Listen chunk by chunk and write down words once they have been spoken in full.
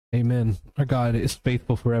Amen. Our God is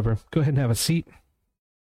faithful forever. Go ahead and have a seat.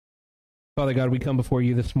 Father God, we come before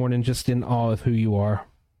you this morning just in awe of who you are,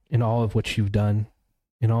 in awe of what you've done,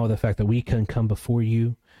 in awe of the fact that we can come before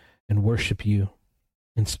you and worship you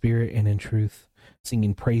in spirit and in truth,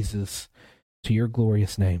 singing praises to your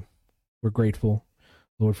glorious name. We're grateful,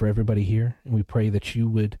 Lord, for everybody here, and we pray that you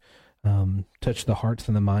would touch the hearts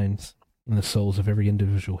and the minds and the souls of every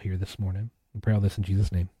individual here this morning. We pray all this in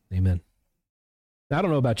Jesus' name. Amen. Now, I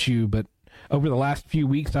don't know about you, but over the last few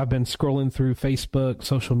weeks, I've been scrolling through Facebook,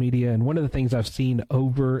 social media, and one of the things I've seen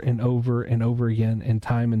over and over and over again and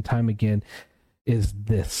time again is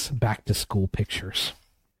this, back-to-school pictures.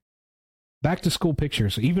 Back-to-school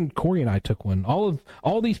pictures. Even Corey and I took one.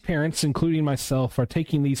 All these parents, including myself, are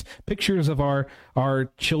taking these pictures of our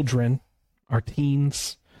children, our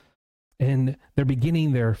teens, and they're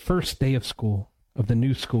beginning their first day of school, of the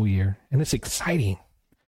new school year, and it's exciting.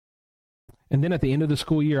 And then at the end of the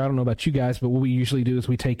school year, I don't know about you guys, but what we usually do is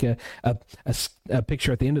we take a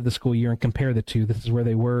picture at the end of the school year and compare the two. This is where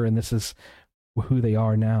they were, and this is who they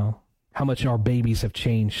are now. How much our babies have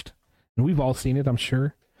changed. And we've all seen it, I'm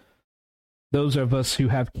sure. Those of us who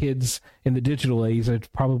have kids in the digital age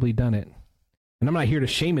have probably done it. And I'm not here to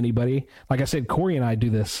shame anybody. Like I said, Corey and I do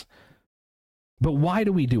this. But why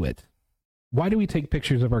do we do it? Why do we take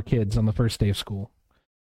pictures of our kids on the first day of school?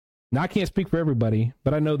 Now, I can't speak for everybody,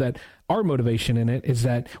 but I know that our motivation in it is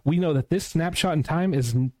that we know that this snapshot in time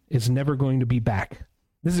is never going to be back.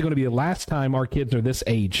 This is going to be the last time our kids are this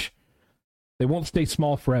age. They won't stay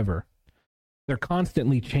small forever. They're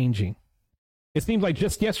constantly changing. It seems like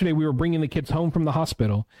just yesterday we were bringing the kids home from the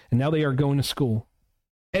hospital, and now they are going to school.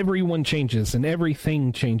 Everyone changes, and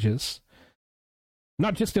everything changes.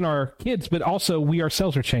 Not just in our kids, but also we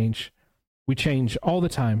ourselves are changed. We change all the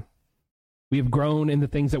time. We have grown in the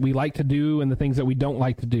things that we like to do and the things that we don't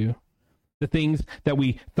like to do. The things that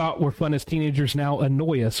we thought were fun as teenagers now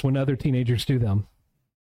annoy us when other teenagers do them.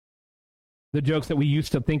 The jokes that we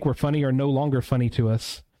used to think were funny are no longer funny to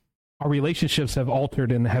us. Our relationships have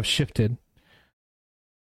altered and have shifted.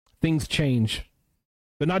 Things change.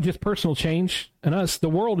 But not just personal change in us. The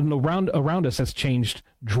world around us has changed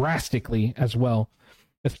drastically as well,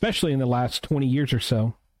 especially in the last 20 years or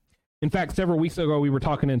so. In fact, several weeks ago, we were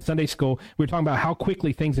talking in Sunday school, we were talking about how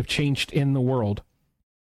quickly things have changed in the world.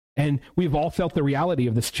 And we've all felt the reality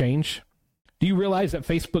of this change. Do you realize that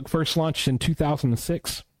Facebook first launched in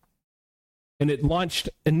 2006? And it launched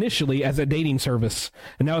initially as a dating service,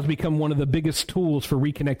 and now it's become one of the biggest tools for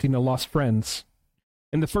reconnecting to lost friends.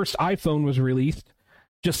 And the first iPhone was released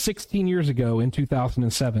just 16 years ago in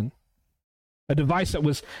 2007. A device that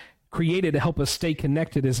was created to help us stay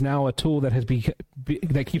connected is now a tool that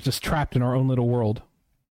that keeps us trapped in our own little world.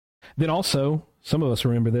 Then also, some of us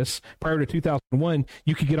remember this, prior to 2001,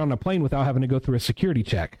 you could get on a plane without having to go through a security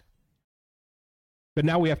check. But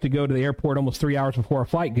now we have to go to the airport almost 3 hours before our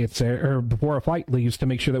flight gets there, or before our flight leaves, to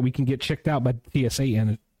make sure that we can get checked out by the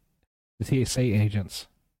TSA agents.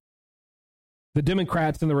 The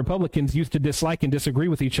Democrats and the Republicans used to dislike and disagree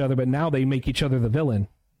with each other, but now they make each other the villain.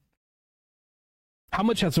 How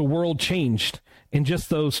much has the world changed in just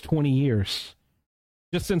those 20 years?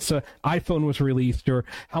 Just since the iPhone was released, or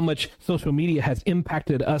how much social media has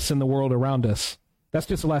impacted us and the world around us. That's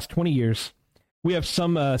just the last 20 years. We have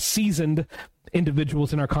some seasoned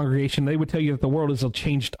individuals in our congregation. They would tell you that the world has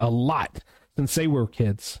changed a lot since they were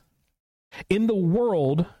kids. In the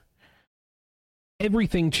world,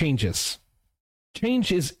 everything changes.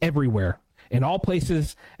 Change is everywhere, in all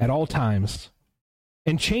places, at all times.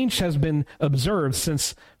 And change has been observed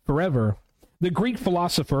since forever. The Greek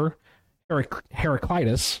philosopher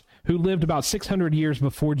Heraclitus, who lived about 600 years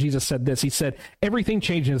before Jesus, said this. He said, everything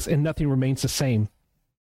changes and nothing remains the same.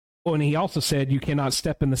 Oh, and he also said, you cannot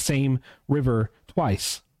step in the same river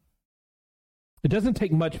twice. It doesn't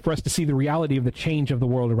take much for us to see the reality of the change of the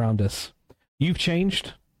world around us. You've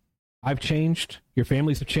changed. I've changed. Your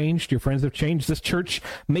families have changed. Your friends have changed. This church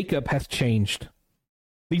makeup has changed.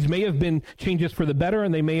 These may have been changes for the better,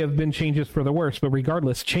 and they may have been changes for the worse, but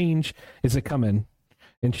regardless, change is a-coming,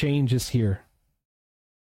 and change is here.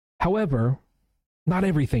 However, not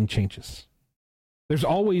everything changes. There's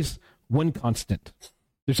always one constant.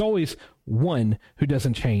 There's always one who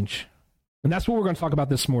doesn't change. And that's what we're going to talk about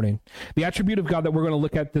this morning. The attribute of God that we're going to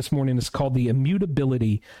look at this morning is called the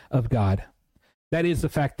immutability of God. That is the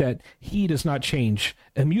fact that he does not change.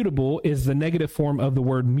 Immutable is the negative form of the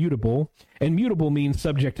word mutable, and mutable means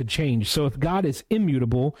subject to change. So if God is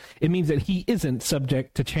immutable, it means that he isn't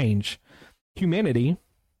subject to change. Humanity,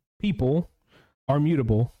 people, are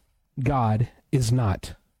mutable. God is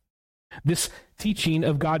not. This teaching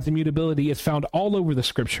of God's immutability is found all over the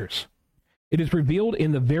scriptures. It is revealed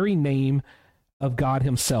in the very name of God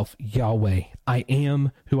himself, Yahweh. I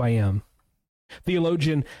am who I am.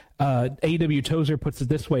 Theologian A.W. Tozer puts it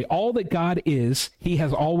this way: all that God is, he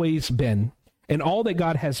has always been, and all that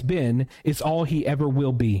God has been is all he ever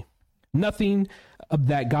will be. Nothing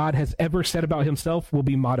that God has ever said about himself will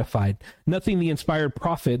be modified. Nothing the inspired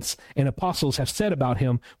prophets and apostles have said about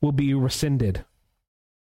him will be rescinded.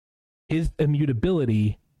 His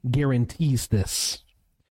immutability guarantees this.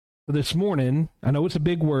 So this morning, I know it's a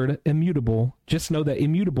big word, immutable. Just know that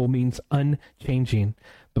immutable means unchanging.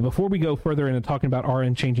 But before we go further into talking about our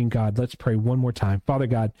unchanging God, let's pray one more time. Father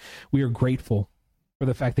God, we are grateful for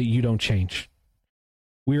the fact that you don't change.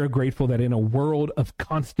 We are grateful that in a world of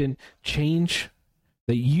constant change,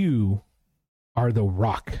 that you are the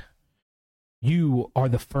rock. You are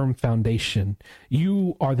the firm foundation.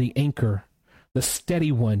 You are the anchor, the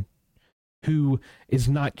steady one, who is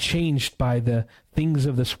not changed by the things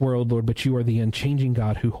of this world, Lord, but you are the unchanging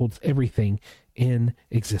God who holds everything in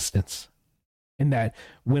existence. And that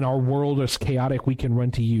when our world is chaotic, we can run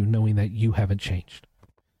to you knowing that you haven't changed.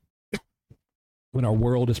 When our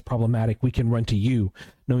world is problematic, we can run to you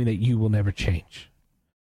knowing that you will never change.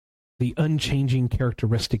 The unchanging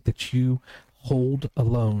characteristic that you hold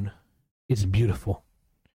alone is beautiful,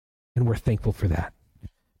 and we're thankful for that.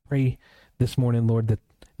 Pray this morning, Lord,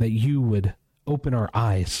 that you would open our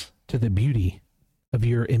eyes to the beauty of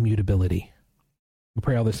your immutability. We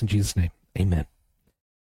pray all this in Jesus' name. Amen.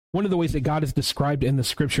 One of the ways that God is described in the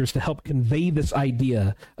scriptures to help convey this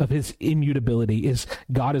idea of his immutability is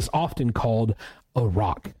God is often called a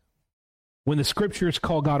rock. When the scriptures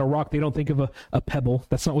call God a rock, they don't think of a pebble.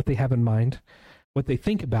 That's not what they have in mind. What they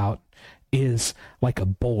think about is like a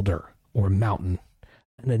boulder or a mountain,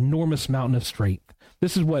 an enormous mountain of strength.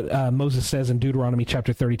 This is what Moses says in Deuteronomy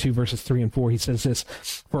chapter 32, verses 3 and 4. He says this: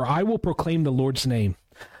 "For I will proclaim the Lord's name,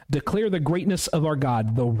 declare the greatness of our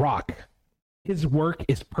God, the rock. His work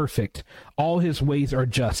is perfect. All his ways are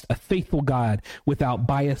just, a faithful God without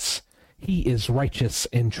bias. He is righteous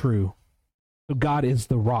and true." So God is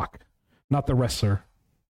the rock, not the wrestler,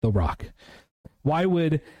 the rock. Why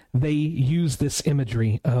would they use this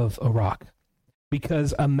imagery of a rock?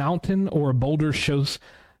 Because a mountain or a boulder shows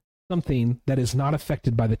something that is not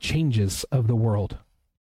affected by the changes of the world.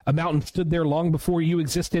 A mountain stood there long before you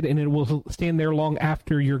existed, and it will stand there long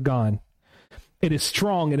after you're gone. It is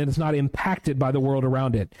strong, and it is not impacted by the world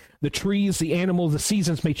around it. The trees, the animals, the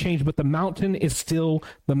seasons may change, but the mountain is still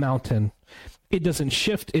the mountain. It doesn't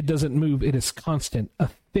shift, it doesn't move, it is constant, a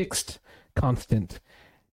fixed constant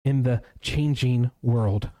in the changing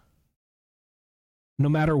world. No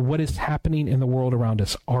matter what is happening in the world around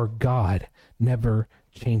us, our God never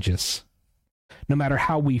changes. No matter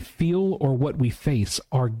how we feel or what we face,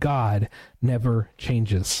 our God never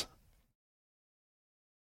changes.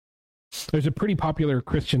 There's a pretty popular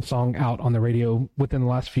Christian song out on the radio within the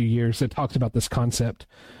last few years that talks about this concept.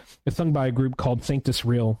 It's sung by a group called Sanctus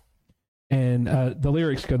Real. And the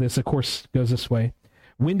lyrics goes this way: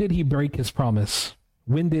 "When did he break his promise?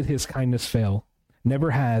 When did his kindness fail?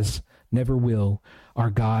 Never has, never will. Our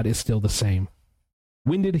God is still the same.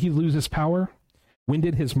 When did he lose his power? When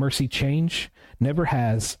did his mercy change? Never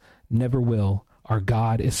has, never will. Our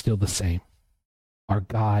God is still the same. Our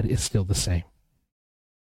God is still the same."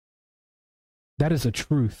 That is a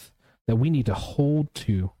truth that we need to hold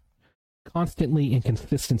to constantly in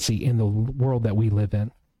consistency in the world that we live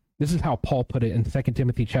in. This is how Paul put it in 2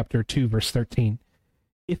 Timothy chapter 2, verse 13.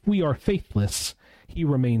 "If we are faithless, he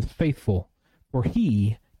remains faithful, for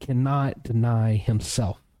he cannot deny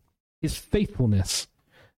himself." His faithfulness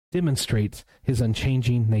demonstrates his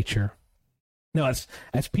unchanging nature. Now,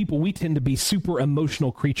 as people, we tend to be super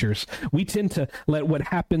emotional creatures. We tend to let what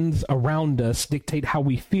happens around us dictate how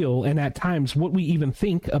we feel, and at times what we even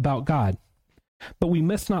think about God. But we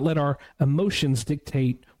must not let our emotions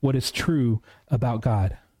dictate what is true about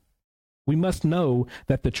God. We must know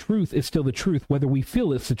that the truth is still the truth, whether we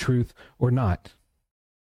feel it's the truth or not.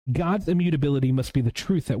 God's immutability must be the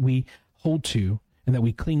truth that we hold to and that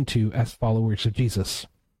we cling to as followers of Jesus.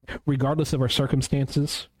 Regardless of our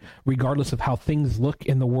circumstances, regardless of how things look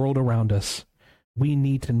in the world around us, we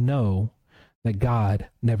need to know that God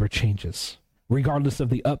never changes. Regardless of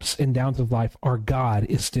the ups and downs of life, our God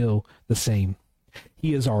is still the same.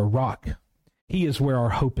 He is our rock. He is where our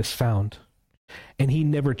hope is found. And he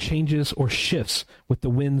never changes or shifts with the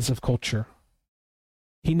winds of culture.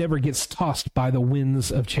 He never gets tossed by the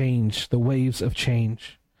winds of change, the waves of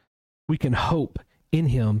change. We can hope in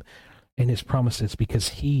him and his promises because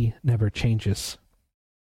he never changes.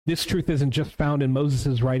 This truth isn't just found in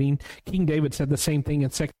Moses' writing. King David said the same thing in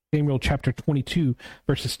 2 Samuel chapter 22,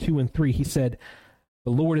 verses 2 and 3. He said,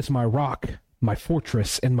 The Lord is my rock, my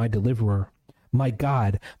fortress, and my deliverer. My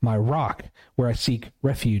God, my rock, where I seek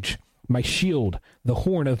refuge. My shield, the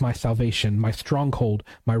horn of my salvation, my stronghold,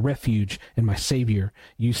 my refuge, and my Savior.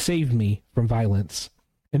 You saved me from violence.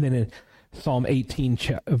 And then in Psalm 18,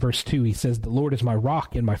 verse 2, he says, the Lord is my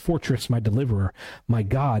rock and my fortress, my deliverer. My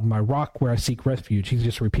God, my rock, where I seek refuge. He's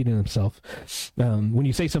just repeating himself. When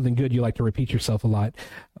you say something good, you like to repeat yourself a lot.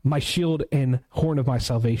 My shield and horn of my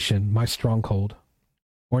salvation, my stronghold.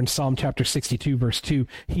 Or in Psalm chapter 62, verse 2,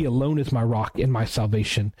 he alone is my rock and my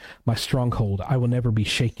salvation, my stronghold. I will never be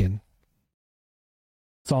shaken.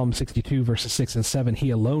 Psalm 62, verses 6 and 7, he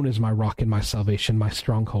alone is my rock and my salvation, my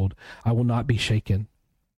stronghold. I will not be shaken.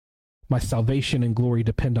 My salvation and glory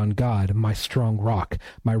depend on God, my strong rock.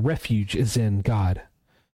 My refuge is in God.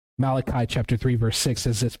 Malachi chapter 3, verse 6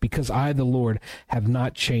 says this, because I, the Lord, have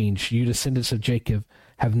not changed. You descendants of Jacob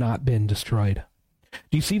have not been destroyed.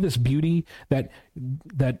 Do you see this beauty that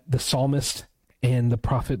the psalmist and the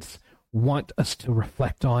prophets want us to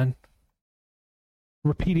reflect on?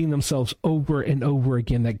 Repeating themselves over and over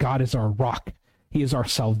again that God is our rock. He is our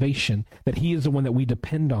salvation, that he is the one that we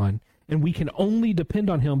depend on. And we can only depend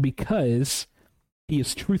on him because he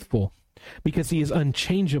is truthful, because he is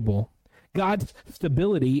unchangeable. God's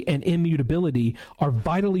stability and immutability are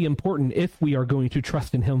vitally important if we are going to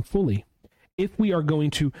trust in him fully, if we are going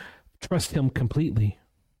to trust him completely.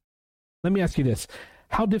 Let me ask you this.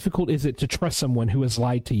 How difficult is it to trust someone who has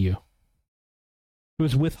lied to you, who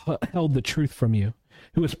has withheld the truth from you,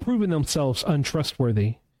 who has proven themselves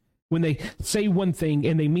untrustworthy when they say one thing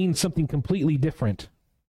and they mean something completely different?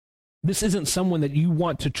 This isn't someone that you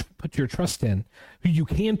want to put your trust in, who you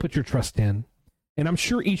can put your trust in. And I'm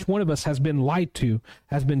sure each one of us has been lied to,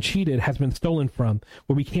 has been cheated, has been stolen from,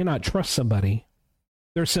 where we cannot trust somebody.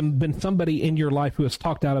 There's been somebody in your life who has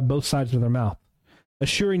talked out of both sides of their mouth,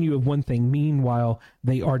 assuring you of one thing, meanwhile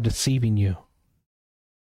they are deceiving you.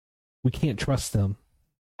 We can't trust them.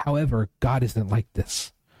 However, God isn't like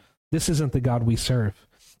this. This isn't the God we serve.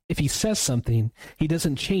 If he says something, he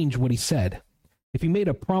doesn't change what he said. If he made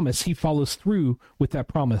a promise, he follows through with that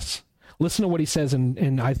promise. Listen to what he says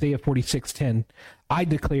in Isaiah 46:10. I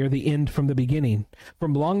declare the end from the beginning,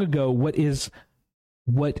 from long ago what is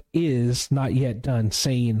not yet done,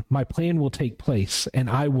 saying, my plan will take place, and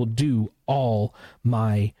I will do all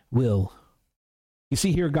my will. You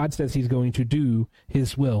see here, God says he's going to do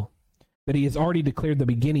his will, that he has already declared the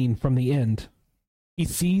beginning from the end. He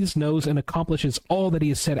sees, knows, and accomplishes all that he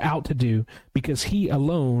has set out to do because he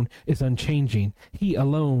alone is unchanging. He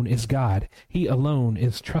alone is God. He alone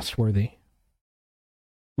is trustworthy.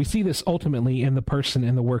 We see this ultimately in the person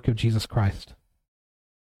and the work of Jesus Christ.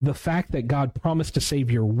 The fact that God promised a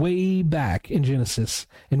Savior way back in Genesis,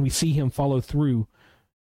 and we see him follow through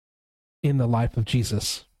in the life of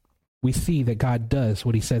Jesus. We see that God does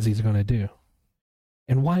what he says he's going to do.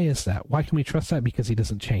 And why is that? Why can we trust that? Because he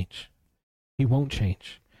doesn't change. He won't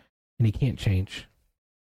change, and he can't change.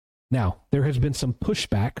 Now, there has been some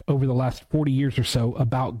pushback over the last 40 years or so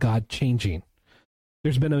about God changing.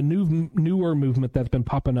 There's been a newer movement that's been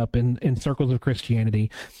popping up in circles of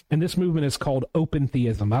Christianity, and this movement is called open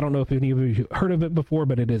theism. I don't know if any of you have heard of it before,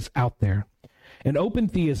 but it is out there. And open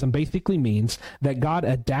theism basically means that God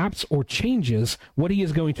adapts or changes what he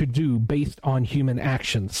is going to do based on human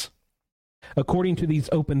actions. According to these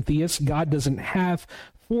open theists, God doesn't have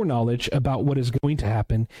foreknowledge about what is going to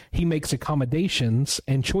happen. He makes accommodations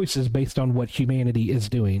and choices based on what humanity is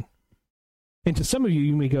doing. And to some of you,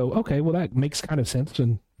 you may go, okay, well, that makes kind of sense.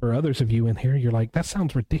 And for others of you in here, you're like, that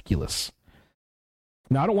sounds ridiculous.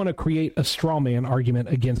 Now, I don't want to create a straw man argument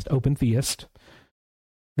against open theists.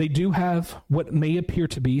 They do have what may appear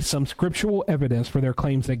to be some scriptural evidence for their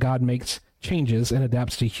claims that God makes changes and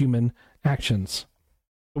adapts to human actions.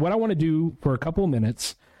 What I want to do for a couple of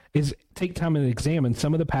minutes is take time and examine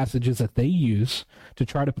some of the passages that they use to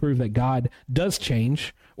try to prove that God does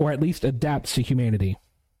change or at least adapts to humanity.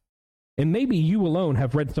 And maybe you alone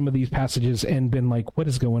have read some of these passages and been like, what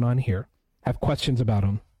is going on here? Have questions about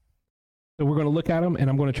them. So we're going to look at them, and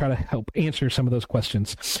I'm going to try to help answer some of those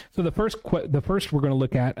questions. So the first we're going to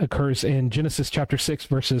look at occurs in Genesis chapter 6,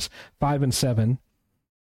 verses 5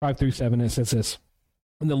 through 7. It says this.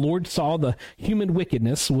 And the Lord saw the human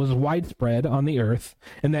wickedness was widespread on the earth,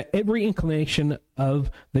 and that every inclination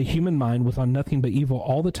of the human mind was on nothing but evil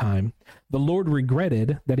all the time. The Lord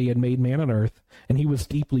regretted that he had made man on earth, and he was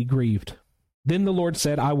deeply grieved. Then the Lord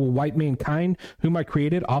said, I will wipe mankind, whom I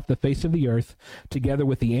created, off the face of the earth, together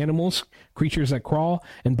with the animals, creatures that crawl,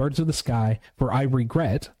 and birds of the sky, for I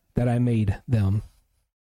regret that I made them.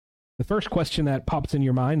 The first question that pops in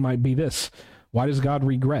your mind might be this. Why does God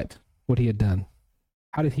regret what he had done?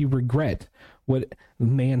 How did he regret what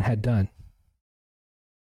man had done?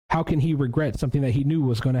 How can he regret something that he knew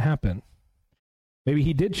was going to happen? Maybe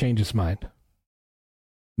he did change his mind.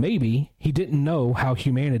 Maybe he didn't know how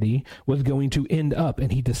humanity was going to end up,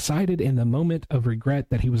 and he decided in the moment of regret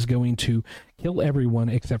that he was going to kill everyone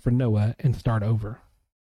except for Noah and start over.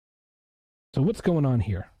 So what's going on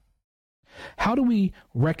here? How do we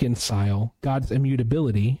reconcile God's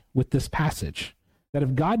immutability with this passage? That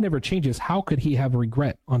if God never changes, how could he have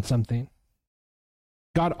regret on something?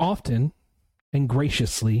 God often and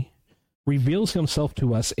graciously reveals himself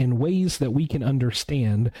to us in ways that we can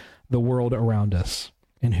understand the world around us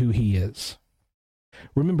and who he is.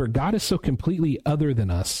 Remember, God is so completely other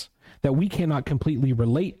than us that we cannot completely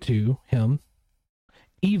relate to him,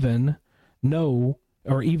 even know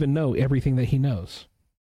everything that he knows.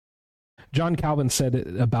 John Calvin said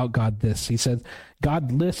about God this. He said,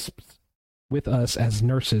 God lisps with us as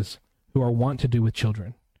nurses who are wont to do with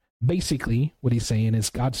children. Basically, what he's saying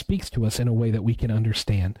is God speaks to us in a way that we can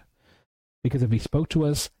understand. Because if he spoke to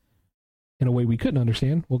us in a way we couldn't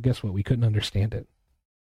understand, well, guess what? We couldn't understand it.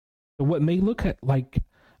 So what may look like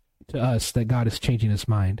to us that God is changing his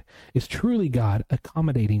mind is truly God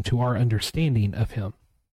accommodating to our understanding of him.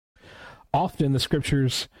 Often the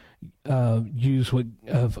scriptures use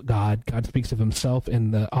of God. God speaks of himself,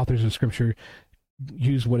 and the authors of scripture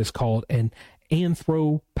use what is called an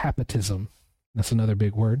anthropapetism. That's another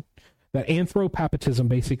big word. That anthropapetism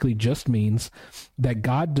basically just means that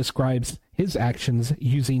God describes his actions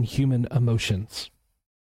using human emotions.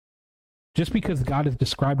 Just because God is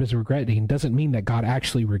described as regretting doesn't mean that God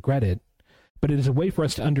actually regretted, but it is a way for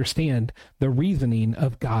us to understand the reasoning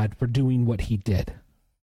of God for doing what he did.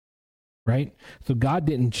 Right? So God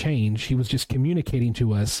didn't change. He was just communicating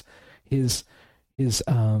to us the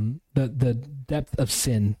depth of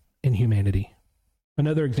sin in humanity.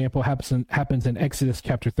 Another example happens in Exodus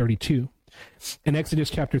chapter 32. In Exodus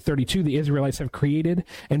chapter 32, the Israelites have created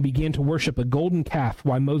and began to worship a golden calf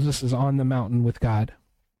while Moses is on the mountain with God.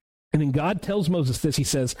 And then God tells Moses this. He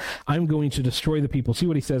says, I'm going to destroy the people. See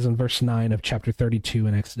what he says in verse 9 of chapter 32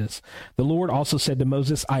 in Exodus. The Lord also said to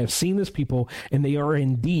Moses, I have seen this people, and they are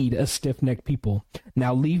indeed a stiff-necked people.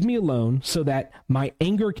 Now leave me alone so that my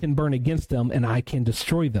anger can burn against them and I can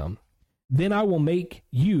destroy them. Then I will make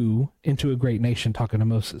you into a great nation, talking to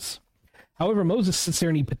Moses. However, Moses sits there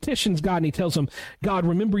and he petitions God and he tells him, God,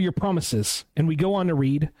 remember your promises. And we go on to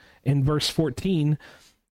read in verse 14,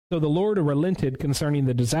 so the Lord relented concerning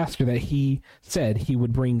the disaster that he said he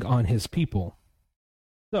would bring on his people.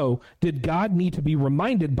 So, did God need to be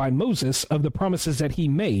reminded by Moses of the promises that he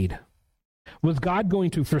made? Was God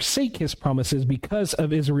going to forsake his promises because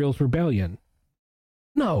of Israel's rebellion?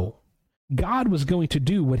 No. God was going to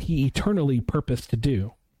do what he eternally purposed to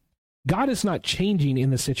do. God is not changing in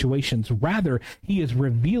the situations. Rather, he is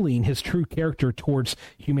revealing his true character towards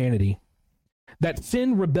humanity. That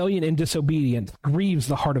sin, rebellion, and disobedience grieves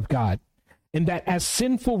the heart of God. And that as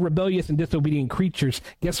sinful, rebellious, and disobedient creatures,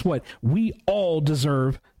 guess what? We all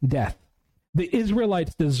deserve death. The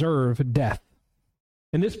Israelites deserve death.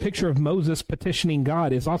 And this picture of Moses petitioning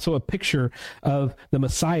God is also a picture of the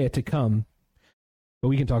Messiah to come. But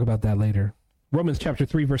we can talk about that later. Romans chapter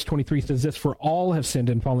 3, verse 23 says this, for all have sinned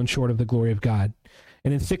and fallen short of the glory of God.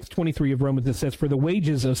 And in 6:23 of Romans, it says, for the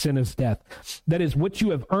wages of sin is death. That is, what you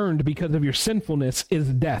have earned because of your sinfulness is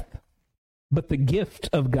death. But the gift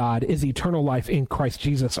of God is eternal life in Christ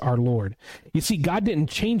Jesus our Lord. You see, God didn't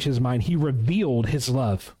change his mind. He revealed his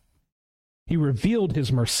love. He revealed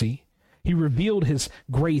his mercy. He revealed his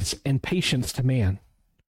grace and patience to man.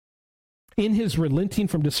 In his relenting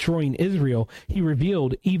from destroying Israel, he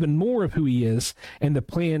revealed even more of who he is and the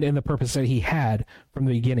plan and the purpose that he had from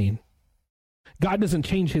the beginning. God doesn't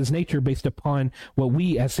change his nature based upon what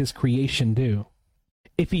we as his creation do.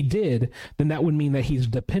 If he did, then that would mean that he's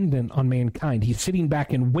dependent on mankind. He's sitting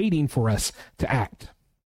back and waiting for us to act.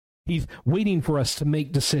 He's waiting for us to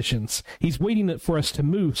make decisions. He's waiting for us to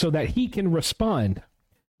move so that he can respond.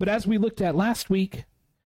 But as we looked at last week,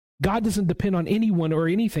 God doesn't depend on anyone or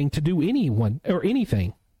anything to do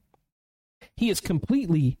anything. He is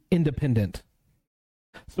completely independent.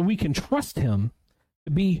 So we can trust him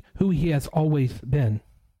to be who he has always been.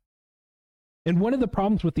 And one of the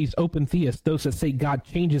problems with these open theists, those that say God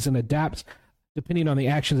changes and adapts depending on the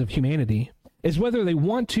actions of humanity, is whether they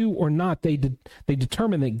want to or not, they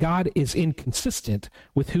determine that God is inconsistent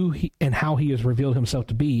with who he and how he has revealed himself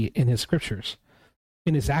to be in his scriptures,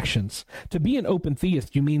 in his actions. To be an open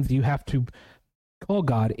theist, you means you have to call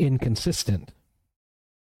God inconsistent.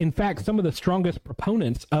 In fact, some of the strongest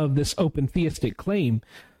proponents of this open theistic claim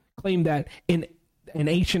that in an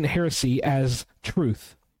ancient heresy as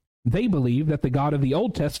truth. They believe that the God of the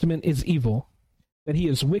Old Testament is evil that he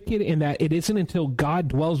is wicked, and that it isn't until God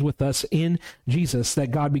dwells with us in Jesus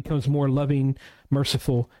that God becomes more loving,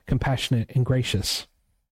 merciful, compassionate, and gracious.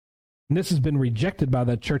 And this has been rejected by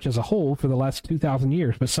the church as a whole for the last 2,000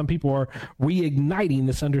 years, but some people are reigniting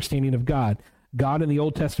this understanding of God. God in the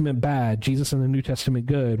Old Testament bad, Jesus in the New Testament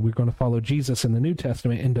good. We're going to follow Jesus in the New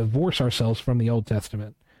Testament and divorce ourselves from the Old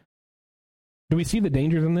Testament. Do we see the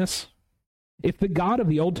dangers in this? If the God of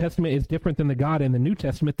the Old Testament is different than the God in the New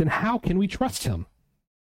Testament, then how can we trust him?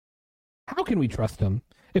 How can we trust him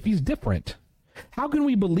if he's different? How can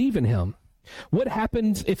we believe in him? What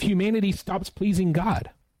happens if humanity stops pleasing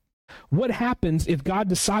God? What happens if God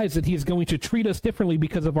decides that he is going to treat us differently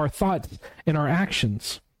because of our thoughts and our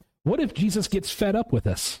actions? What if Jesus gets fed up with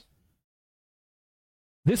us?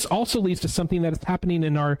 This also leads to something that is happening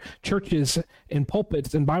in our churches and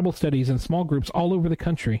pulpits and Bible studies and small groups all over the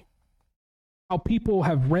country. How people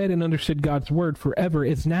have read and understood God's word forever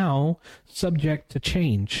is now subject to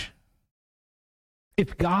change.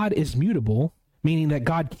 If God is mutable, meaning that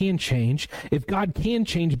God can change, if God can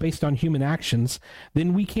change based on human actions,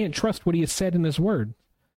 then we can't trust what he has said in his word,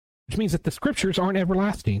 which means that the scriptures aren't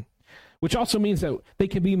everlasting, which also means that they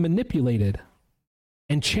can be manipulated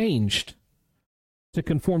and changed to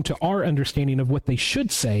conform to our understanding of what they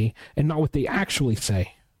should say and not what they actually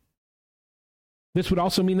say. This would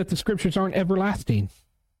also mean that the scriptures aren't everlasting.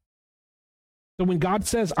 So when God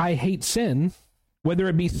says, I hate sin, whether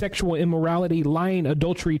it be sexual immorality, lying,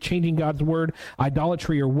 adultery, changing God's word,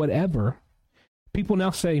 idolatry, or whatever, people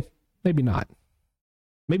now say, maybe not.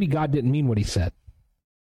 Maybe God didn't mean what he said.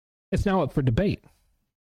 It's now up for debate.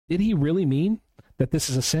 Did he really mean that this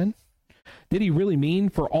is a sin? Did he really mean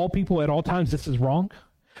for all people at all times this is wrong?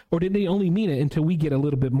 Or did he only mean it until we get a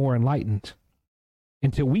little bit more enlightened?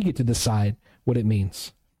 Until we get to decide what it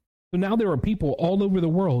means. So now there are people all over the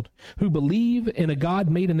world who believe in a God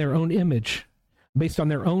made in their own image based on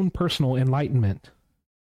their own personal enlightenment.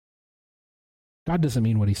 God doesn't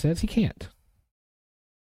mean what he says. He can't.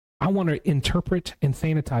 I want to interpret and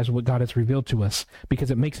sanitize what God has revealed to us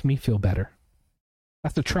because it makes me feel better.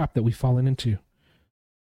 That's the trap that we've fallen into.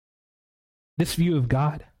 This view of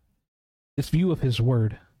God, this view of his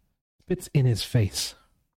word, spits in his face.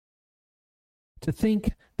 To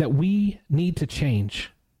think that we need to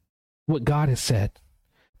change what God has said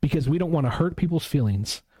because we don't want to hurt people's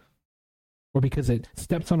feelings or because it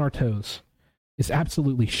steps on our toes is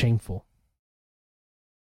absolutely shameful.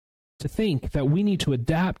 To think that we need to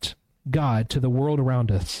adapt God to the world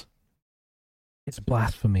around us is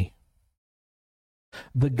blasphemy.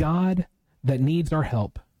 The God that needs our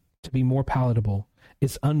help to be more palatable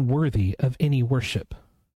is unworthy of any worship.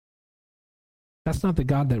 That's not the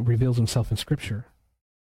God that reveals himself in Scripture.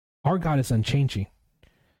 Our God is unchanging.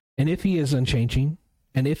 And if he is unchanging,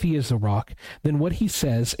 and if he is the rock, then what he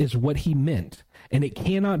says is what he meant, and it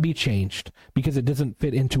cannot be changed because it doesn't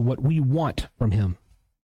fit into what we want from him.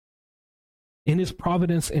 In his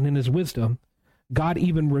providence and in his wisdom, God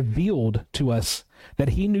even revealed to us that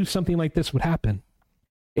he knew something like this would happen.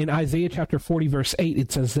 In Isaiah chapter 40, verse 8, it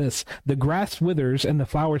says this, "The grass withers and the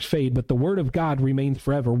flowers fade, but the word of God remains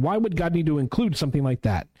forever." Why would God need to include something like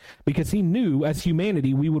that? Because he knew as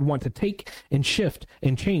humanity we would want to take and shift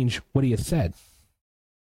and change what he has said.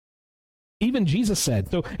 Even Jesus said,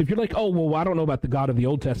 so if you're like, oh, well, I don't know about the God of the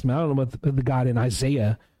Old Testament, I don't know about the God in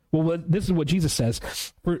Isaiah. Well, this is what Jesus says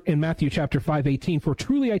in Matthew chapter 5:18. "For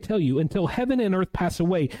truly I tell you, until heaven and earth pass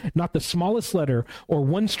away, not the smallest letter or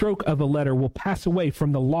one stroke of a letter will pass away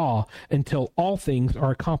from the law until all things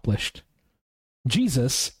are accomplished."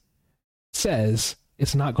 Jesus says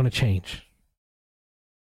it's not going to change.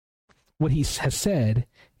 What he has said,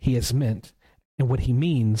 he has meant. And what he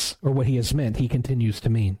means, or what he has meant, he continues to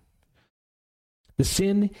mean. The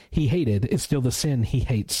sin he hated is still the sin he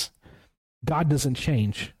hates. God doesn't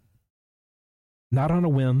change. Not on a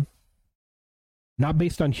whim, not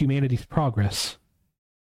based on humanity's progress.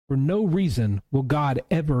 For no reason will God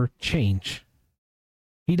ever change.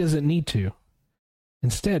 He doesn't need to.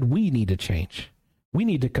 Instead, we need to change. We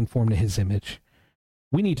need to conform to his image.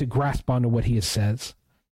 We need to grasp onto what he has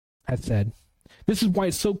said. This is why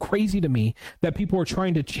it's so crazy to me that people are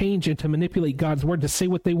trying to change and to manipulate God's word to say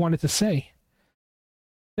what they want it to say.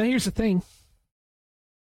 Now, here's the thing.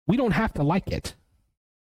 We don't have to like it.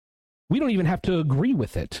 We don't even have to agree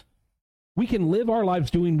with it. We can live our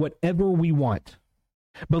lives doing whatever we want,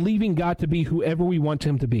 believing God to be whoever we want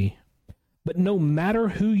him to be. But no matter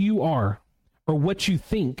who you are or what you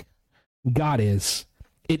think God is,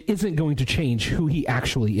 it isn't going to change who he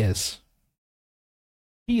actually is.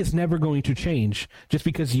 He is never going to change just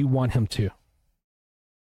because you want him to.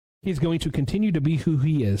 He's going to continue to be who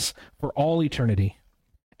he is for all eternity.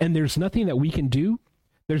 And there's nothing that we can do.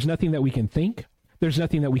 There's nothing that we can think. There's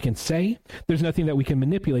nothing that we can say. There's nothing that we can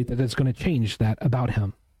manipulate that is going to change that about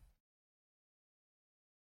him.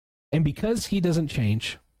 And because he doesn't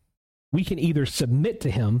change, we can either submit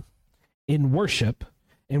to him in worship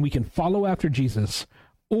and we can follow after Jesus,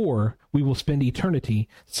 or we will spend eternity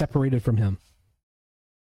separated from him.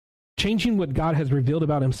 Changing what God has revealed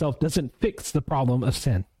about himself doesn't fix the problem of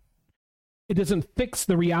sin. It doesn't fix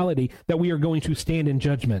the reality that we are going to stand in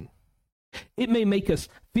judgment. It may make us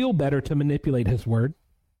feel better to manipulate his word.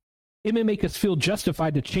 It may make us feel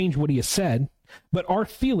justified to change what he has said, but our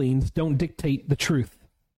feelings don't dictate the truth.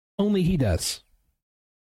 Only he does.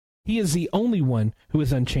 He is the only one who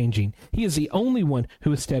is unchanging. He is the only one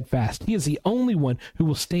who is steadfast. He is the only one who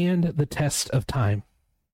will stand the test of time.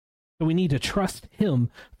 So we need to trust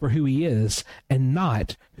him for who he is and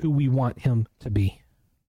not who we want him to be.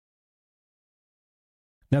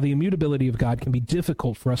 Now, the immutability of God can be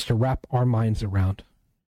difficult for us to wrap our minds around.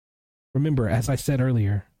 Remember, as I said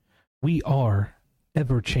earlier, we are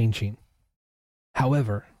ever changing.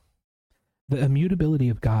 However, the immutability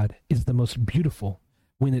of God is the most beautiful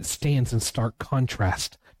when it stands in stark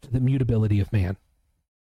contrast to the mutability of man.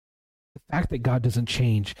 The fact that God doesn't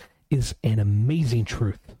change is an amazing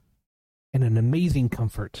truth and an amazing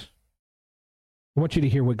comfort. I want you to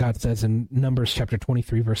hear what God says in Numbers chapter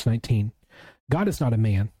 23, verse 19. God is not a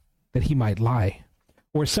man that he might lie,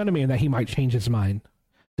 or a son of man that he might change his mind.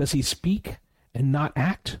 Does he speak and not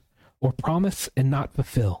act, or promise and not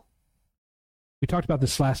fulfill? We talked about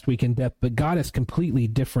this last week in depth, but God is completely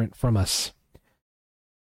different from us.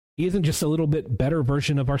 He isn't just a little bit better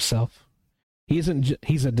version of ourselves. He's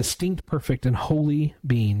a distinct, perfect, and holy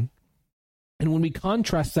being. And when we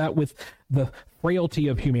contrast that with the frailty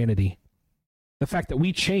of humanity, the fact that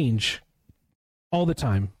we change all the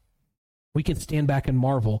time, we can stand back and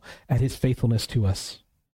marvel at his faithfulness to us.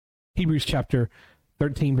 Hebrews chapter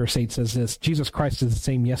 13, verse 8 says this: Jesus Christ is the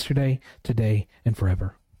same yesterday, today, and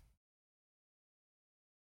forever.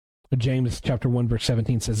 James chapter 1, verse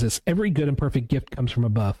 17 says this: every good and perfect gift comes from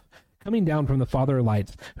above, coming down from the Father of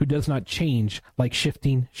lights, who does not change like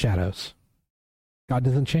shifting shadows. God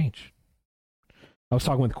doesn't change. I was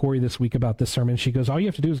talking with Corey this week about this sermon. She goes, all you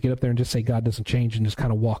have to do is get up there and just say God doesn't change and just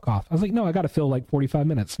kind of walk off. I was like, no, I got to fill like 45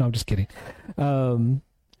 minutes. No, I'm just kidding. But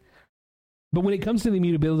when it comes to the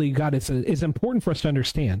immutability of God, it's important for us to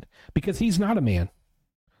understand, because he's not a man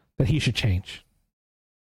that he should change.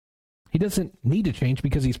 He doesn't need to change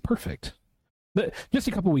because he's perfect. But just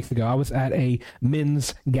a couple weeks ago, I was at a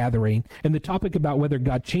men's gathering, and the topic about whether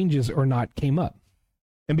God changes or not came up.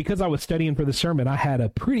 And because I was studying for the sermon, I had a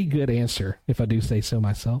pretty good answer, if I do say so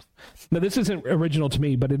myself. Now, this isn't original to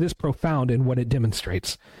me, but it is profound in what it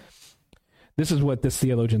demonstrates. This is what this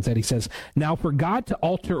theologian said. He says, now for God to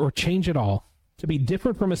alter or change at all, to be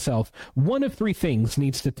different from himself, one of three things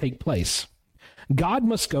needs to take place. God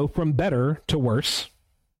must go from better to worse,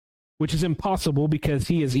 which is impossible because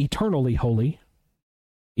he is eternally holy,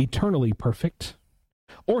 eternally perfect.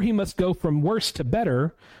 Or he must go from worse to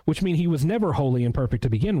better, which means he was never holy and perfect to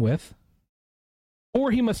begin with.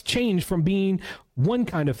 Or he must change from being one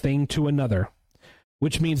kind of thing to another,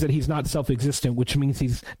 which means that he's not self-existent, which means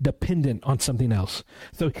he's dependent on something else.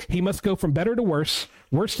 So he must go from better to worse,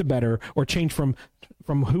 worse to better, or change from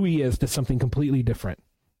who he is to something completely different,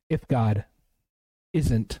 if God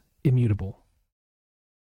isn't immutable.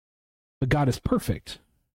 But God is perfect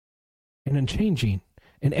and unchanging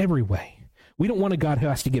in every way. We don't want a God who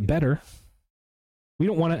has to get better. We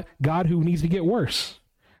don't want a God who needs to get worse.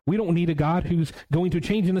 We don't need a God who's going to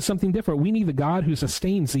change into something different. We need the God who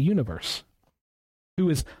sustains the universe,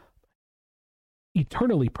 who is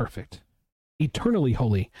eternally perfect, eternally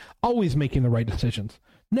holy, always making the right decisions,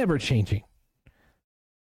 never changing.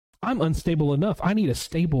 I'm unstable enough. I need a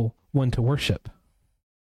stable one to worship.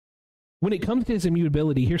 When it comes to his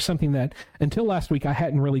immutability, here's something that until last week I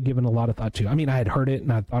hadn't really given a lot of thought to. I mean, I had heard it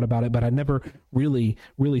and I thought about it, but I never really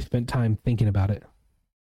spent time thinking about it.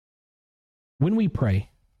 When we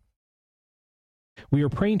pray, we are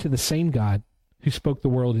praying to the same God who spoke the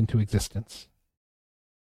world into existence.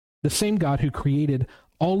 The same God who created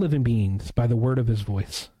all living beings by the word of his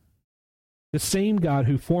voice. The same God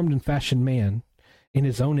who formed and fashioned man in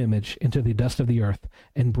his own image into the dust of the earth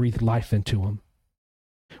and breathed life into him.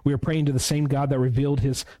 We are praying to the same God that revealed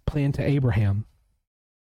his plan to Abraham.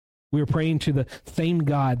 We are praying to the same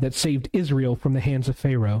God that saved Israel from the hands of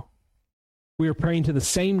Pharaoh. We are praying to the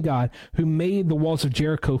same God who made the walls of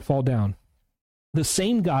Jericho fall down. The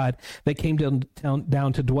same God that came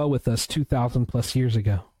down to dwell with us 2,000 plus years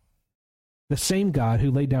ago. The same God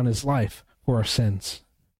who laid down his life for our sins.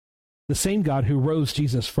 The same God who rose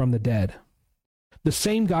Jesus from the dead. The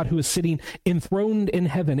same God who is sitting enthroned in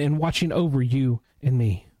heaven and watching over you and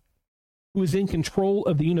me, who is in control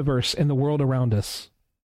of the universe and the world around us.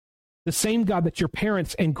 The same God that your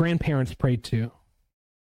parents and grandparents prayed to.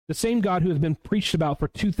 The same God who has been preached about for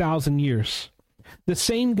 2,000 years. The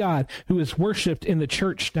same God who is worshipped in the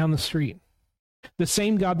church down the street. The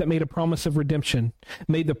same God that made a promise of redemption,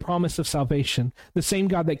 made the promise of salvation. The same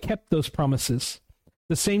God that kept those promises.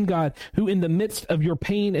 The same God who in the midst of your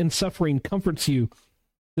pain and suffering comforts you.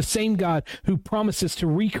 The same God who promises to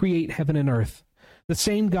recreate heaven and earth. The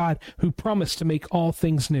same God who promised to make all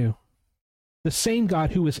things new. The same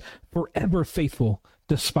God who is forever faithful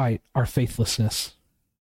despite our faithlessness.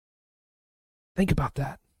 Think about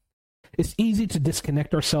that. It's easy to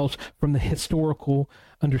disconnect ourselves from the historical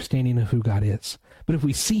understanding of who God is. But if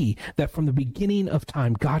we see that from the beginning of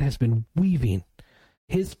time, God has been weaving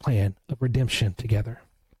his plan of redemption together,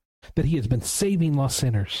 that he has been saving lost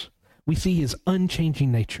sinners, we see his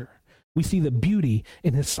unchanging nature, we see the beauty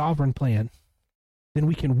in his sovereign plan, then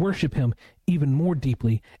we can worship him even more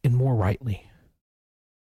deeply and more rightly.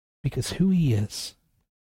 Because who he is,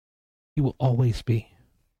 he will always be.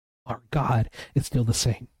 Our God is still the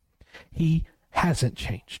same. He hasn't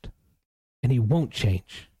changed, and he won't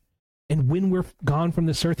change. And when we're gone from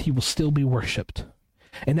this earth, he will still be worshipped.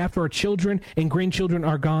 And after our children and grandchildren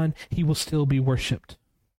are gone, he will still be worshipped.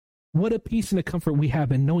 What a peace and a comfort we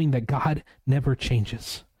have in knowing that God never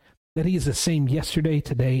changes, that he is the same yesterday,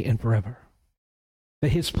 today, and forever, that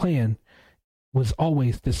his plan was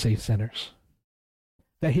always to save sinners,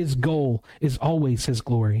 that his goal is always his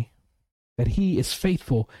glory, that he is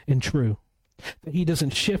faithful and true, that he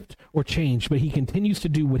doesn't shift or change, but he continues to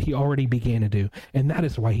do what he already began to do. And that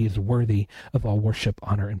is why he is worthy of all worship,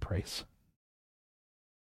 honor, and praise.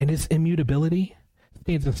 And his immutability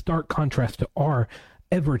stands in stark contrast to our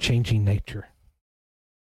ever-changing nature.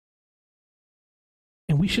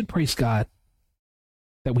 And we should praise God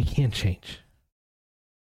that we can change.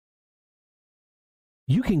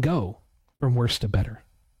 You can go from worse to better.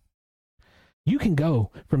 You can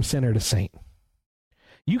go from sinner to saint.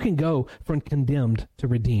 You can go from condemned to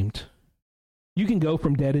redeemed. You can go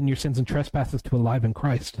from dead in your sins and trespasses to alive in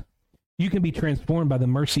Christ. You can be transformed by the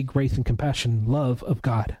mercy, grace, and compassion, love of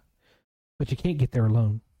God. But you can't get there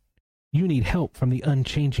alone. You need help from the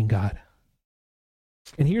unchanging God.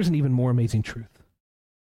 And here's an even more amazing truth.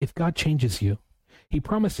 If God changes you, he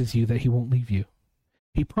promises you that he won't leave you.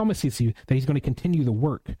 He promises you that he's going to continue the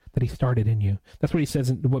work that he started in you. That's what he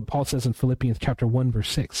says, what Paul says in Philippians chapter 1, verse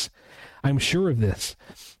 6. I'm sure of this,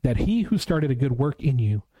 that he who started a good work in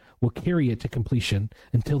you will carry it to completion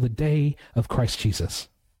until the day of Christ Jesus.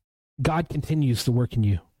 God continues the work in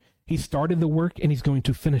you. He started the work and he's going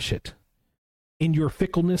to finish it. In your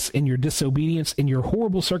fickleness, in your disobedience, in your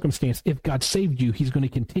horrible circumstance, if God saved you, he's going to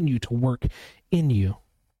continue to work in you.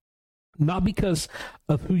 Not because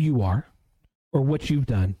of who you are or what you've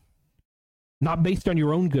done, not based on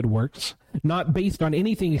your own good works, not based on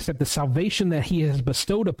anything except the salvation that he has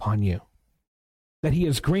bestowed upon you, that he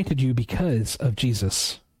has granted you because of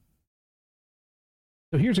Jesus.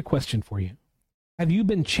 So here's a question for you. Have you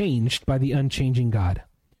been changed by the unchanging God?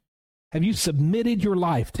 Have you submitted your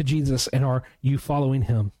life to Jesus and are you following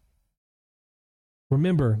him?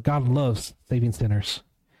 Remember, God loves saving sinners.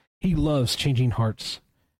 He loves changing hearts.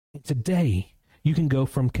 And today, you can go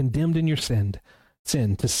from condemned in your sin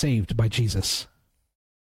to saved by Jesus.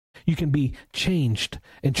 You can be changed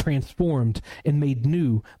and transformed and made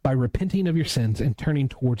new by repenting of your sins and turning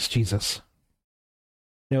towards Jesus.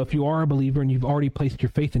 Now, if you are a believer and you've already placed your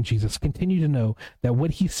faith in Jesus, continue to know that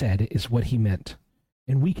what he said is what he meant.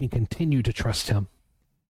 And we can continue to trust him.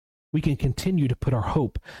 We can continue to put our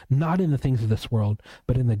hope not in the things of this world,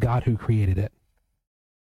 but in the God who created it.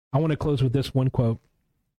 I want to close with this one quote,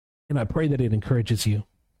 and I pray that it encourages you.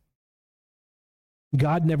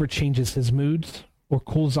 God never changes his moods or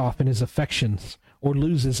cools off in his affections or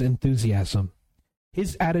loses enthusiasm.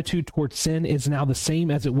 His attitude towards sin is now the same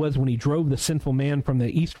as it was when he drove the sinful man from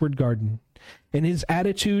the eastward garden. And his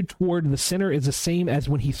attitude toward the sinner is the same as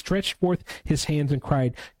when he stretched forth his hands and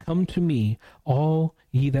cried, "Come to me, all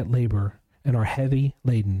ye that labor and are heavy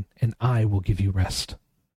laden, and I will give you rest."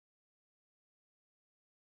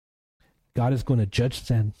 God is going to judge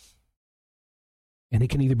sin. And it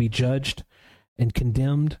can either be judged and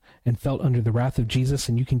condemned and felt under the wrath of Jesus,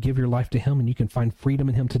 and you can give your life to him and you can find freedom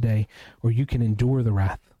in him today, or you can endure the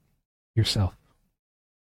wrath yourself.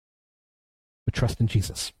 But trust in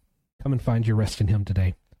Jesus. Come and find your rest in him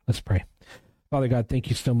today. Let's pray. Father God, thank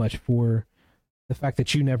you so much for the fact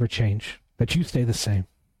that you never change, that you stay the same,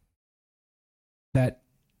 that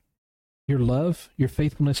your love, your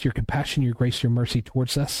faithfulness, your compassion, your grace, your mercy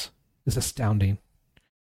towards us is astounding.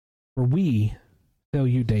 For we fail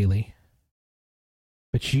you daily,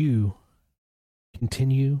 but you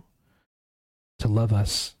continue to love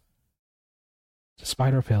us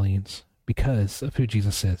despite our failings because of who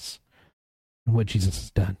Jesus is and what Jesus has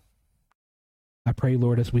done. I pray,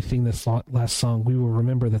 Lord, as we sing this last song, we will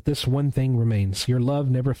remember that this one thing remains. Your love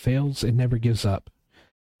never fails. It never gives up.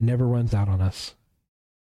 It never runs out on us.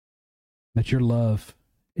 That your love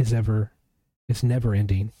is never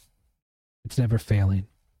ending. It's never failing.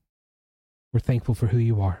 We're thankful for who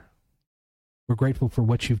you are. We're grateful for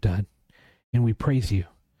what you've done. And we praise you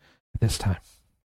at this time.